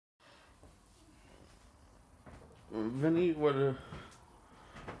Vinny would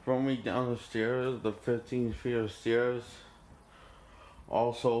throw me down the stairs, the 15 feet of stairs.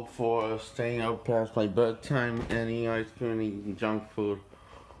 Also for staying up past my bedtime and eating ice cream and eating junk food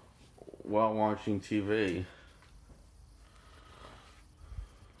while watching TV.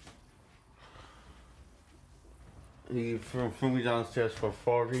 He threw me downstairs for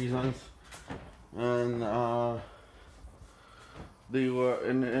 4 reasons. And they were,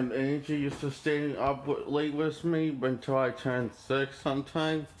 and Angie used to stay up late with me until I turned 6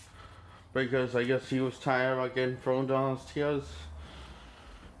 sometimes. Because I guess he was tired of getting thrown downstairs.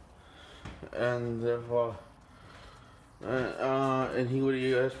 And therefore, and he would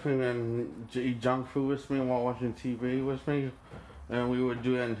eat ice cream and eat junk food with me while watching TV with me. And we would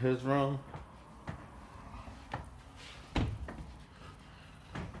do it in his room.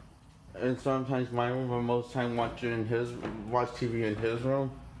 And sometimes my room, but most time watch TV in his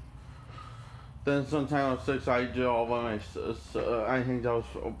room. Then sometime at 6 I did all by myself. I think that was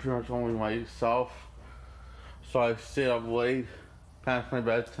pretty much only myself. So I stayed up late past my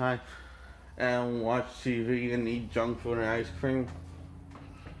bedtime and watch TV and eat junk food and ice cream.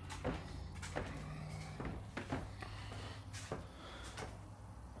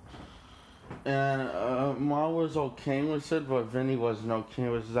 And Mom was okay with it, but Vinny wasn't okay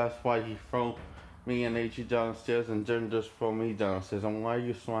with it. That's why he threw me and H downstairs and didn't just throw me downstairs. And why are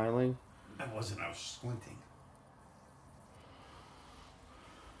you smiling? I wasn't, I was squinting.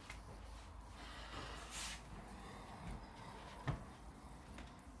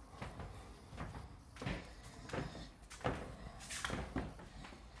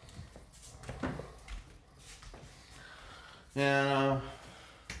 And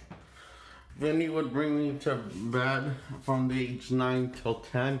Vinny would bring me to bed from the age 9 till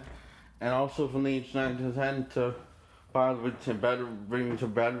 10, and also from the age 9 to 10 to bring me to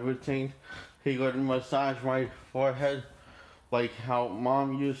bed routine. He would massage my forehead like how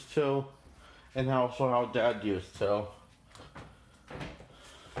Mom used to, and also how Dad used to.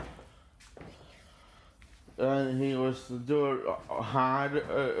 And he was to do it hard,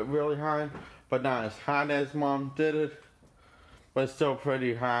 really hard, but not as hard as Mom did it, but still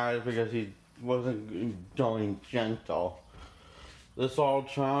pretty hard because he wasn't going gentle. This all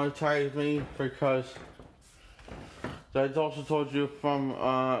traumatized me because I also told you from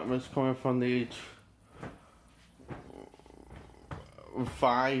Miss coming from the age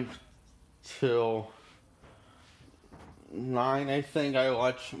 5 till 9, I think. I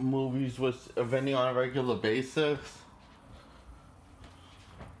watch movies with Vinny on a regular basis.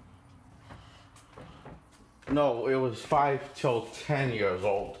 No, it was 5 till 10 years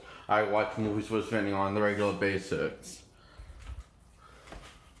old. I watched movies with Vinny on the regular basis.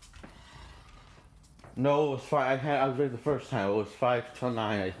 No, it was 5. I was read the first time. It was 5 till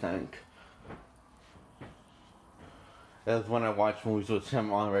 9, I think. That's when I watched movies with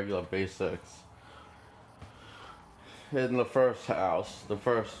him on a regular basis. In the first house, the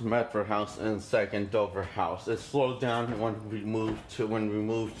first Medford house and second Dover house. It slowed down when we moved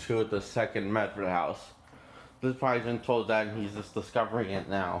to the second Medford house. This probably been told that and he's just discovering it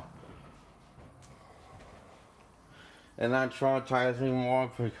now. And that traumatized me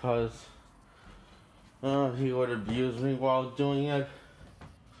more because he would abuse me while doing it.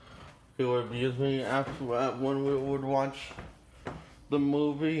 He would abuse me after when we would watch the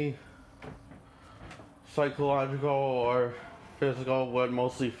movie, psychological or physical, but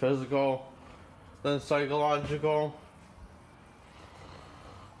mostly physical than psychological.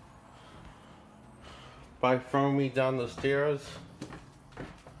 By throwing me down the stairs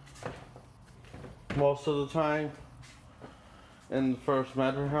most of the time in the first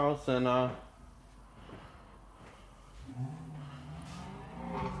Medford house, and I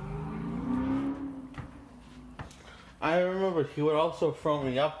remember he would also throw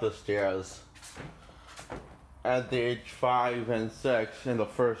me up the stairs at the age 5 and 6 in the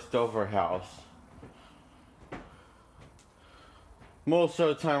first Dover house. Most of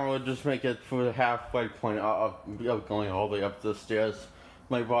the time I would just make it through the halfway point of going all the way up the stairs.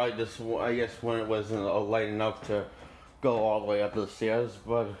 My body just, I guess when it wasn't light enough to go all the way up the stairs,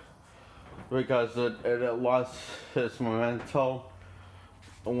 but because it lost its momentum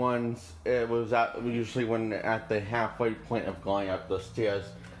once it was usually when at the halfway point of going up the stairs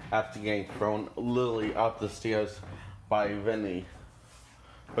after getting thrown literally up the stairs by Vinny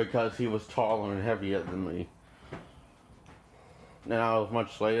because he was taller and heavier than me. And I was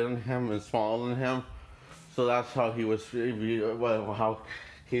much lighter than him and smaller than him, so that's how he was. How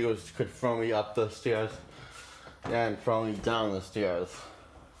he could throw me up the stairs and throw me down the stairs.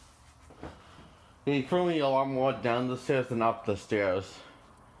 He threw me a lot more down the stairs than up the stairs.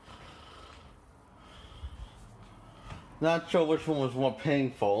 Not sure which one was more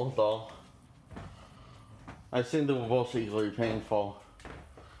painful, though. I think they were both equally painful.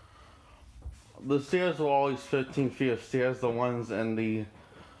 The stairs were always 15 feet of stairs. The ones in the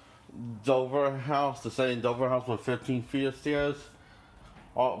Dover house, the second Dover house, were 15 feet of stairs.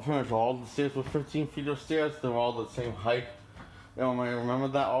 Pretty much all the stairs were 15 feet of stairs. They were all the same height. I remember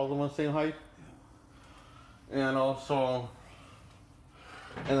that all of them were the same height. And also,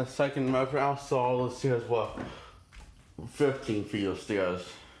 in the second Murphy house, all the stairs were 15 feet of stairs.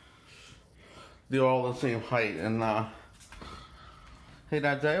 They were all the same height. And hey,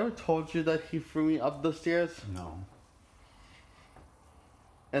 Dad, did I ever told you that he threw me up the stairs? No.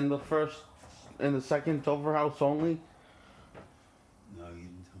 In the second Dover house only? No, you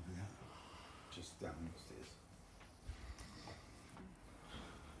didn't tell me that. Just downstairs.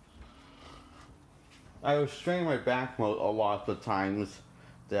 I was straining my back a lot of the times,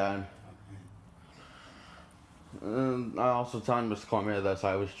 Dad. And I also told Miss Cormier that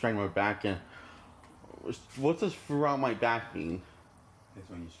I was straining my back, and what does throughout my back mean? That's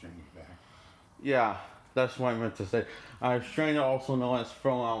when you strain your back. Yeah, that's what I meant to say. I was straining, also known as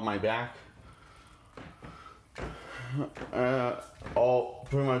throwing out my back. All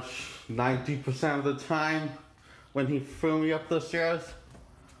pretty much 90% of the time when he threw me up the stairs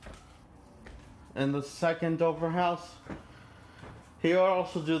in the second Dover house. He would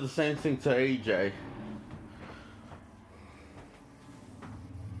also do the same thing to AJ.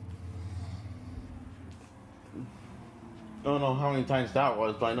 I don't know how many times that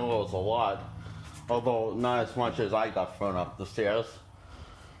was, but I know it was a lot. Although not as much as I got thrown up the stairs.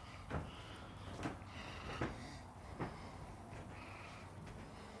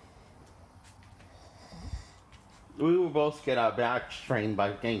 We would both get our backs strained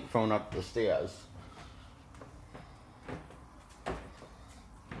by getting thrown up the stairs.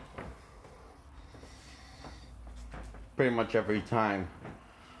 Pretty much every time.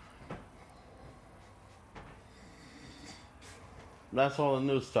 That's all the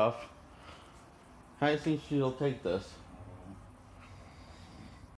new stuff. How do you think she'll take this?